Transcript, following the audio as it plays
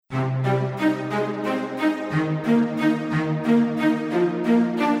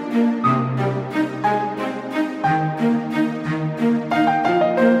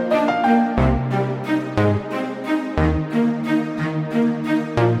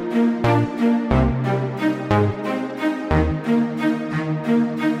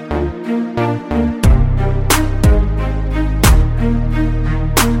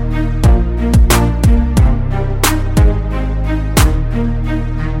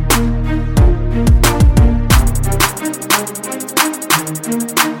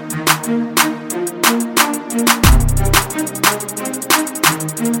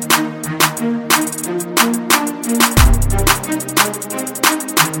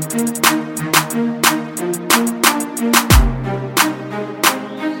Exclusive.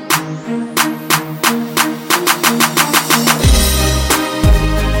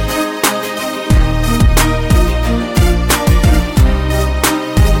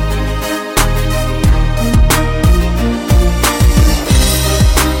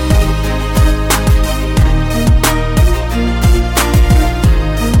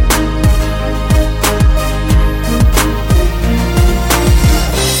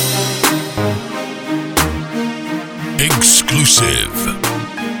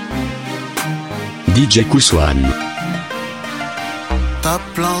 djcous-one. T'as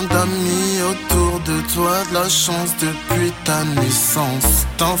plein d'amis autour de toi, de la chance depuis ta naissance.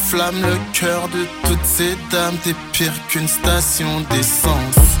 T'enflammes le cœur de toutes ces dames, t'es pire qu'une station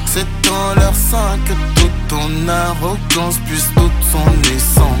d'essence. C'est dans leur sein que toute ton arrogance puise toute son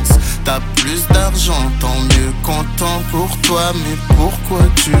essence. T'as plus d'argent, tant mieux, content pour toi, mais pourquoi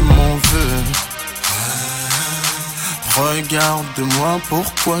tu m'en veux? Regarde-moi,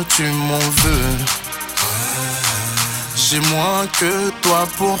 pourquoi tu m'en veux? J'ai moins que toi,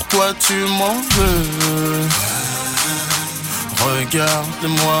 pourquoi tu m'en veux?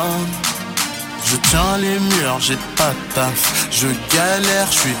 Regarde-moi, je tiens les murs, j'ai pas de taf. Je galère,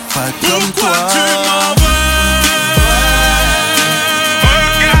 je suis pas comme toi. Pourquoi tu m'en veux?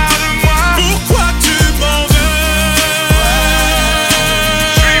 Regarde-moi, pourquoi tu m'en veux?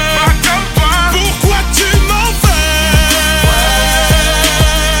 Je suis pas comme toi. Pourquoi tu m'en veux?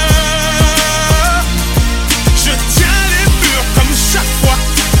 Je tiens les murs comme chaque fois.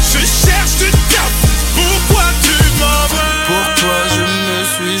 Je cherche du taf. Pourquoi tu m'en veux? Pour toi je me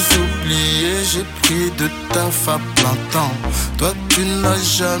suis oublié, j'ai pris de taf à plein temps. Toi tu ne l'as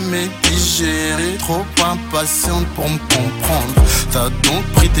jamais digéré, trop impatiente pour me comprendre. T'as donc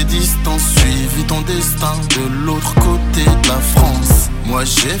pris tes distances, suivi ton destin de l'autre côté de la France. Moi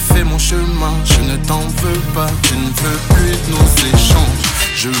j'ai fait mon chemin, je ne t'en veux pas, tu ne veux plus de nos échanges.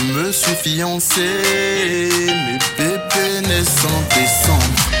 Je me suis fiancé, mes bébés naissent en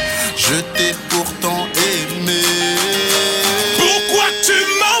décembre. Je t'ai pourtant aimé. Pourquoi tu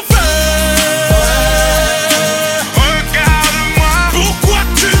m'en veux? Regarde-moi, pourquoi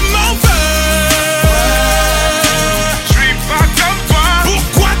tu m'en veux? Je suis pas comme toi.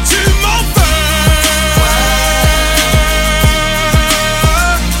 Pourquoi tu m'en veux?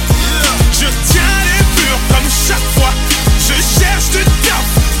 Je tiens les murs comme chaque fois. Je cherche du taf.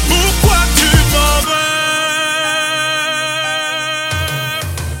 Pourquoi tu m'en veux?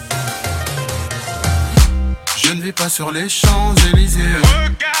 Je ne vis pas sur les Champs-Élysées.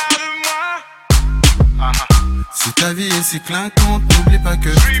 Regarde-moi. Si ta vie est si clinquante, n'oublie pas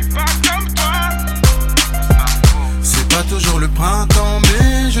que Je suis pas comme toi. c'est pas toujours le printemps,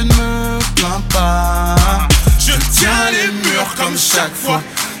 mais je ne me plains pas. Je tiens les murs comme chaque fois.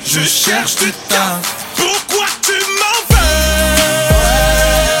 Je cherche du taf. Pourquoi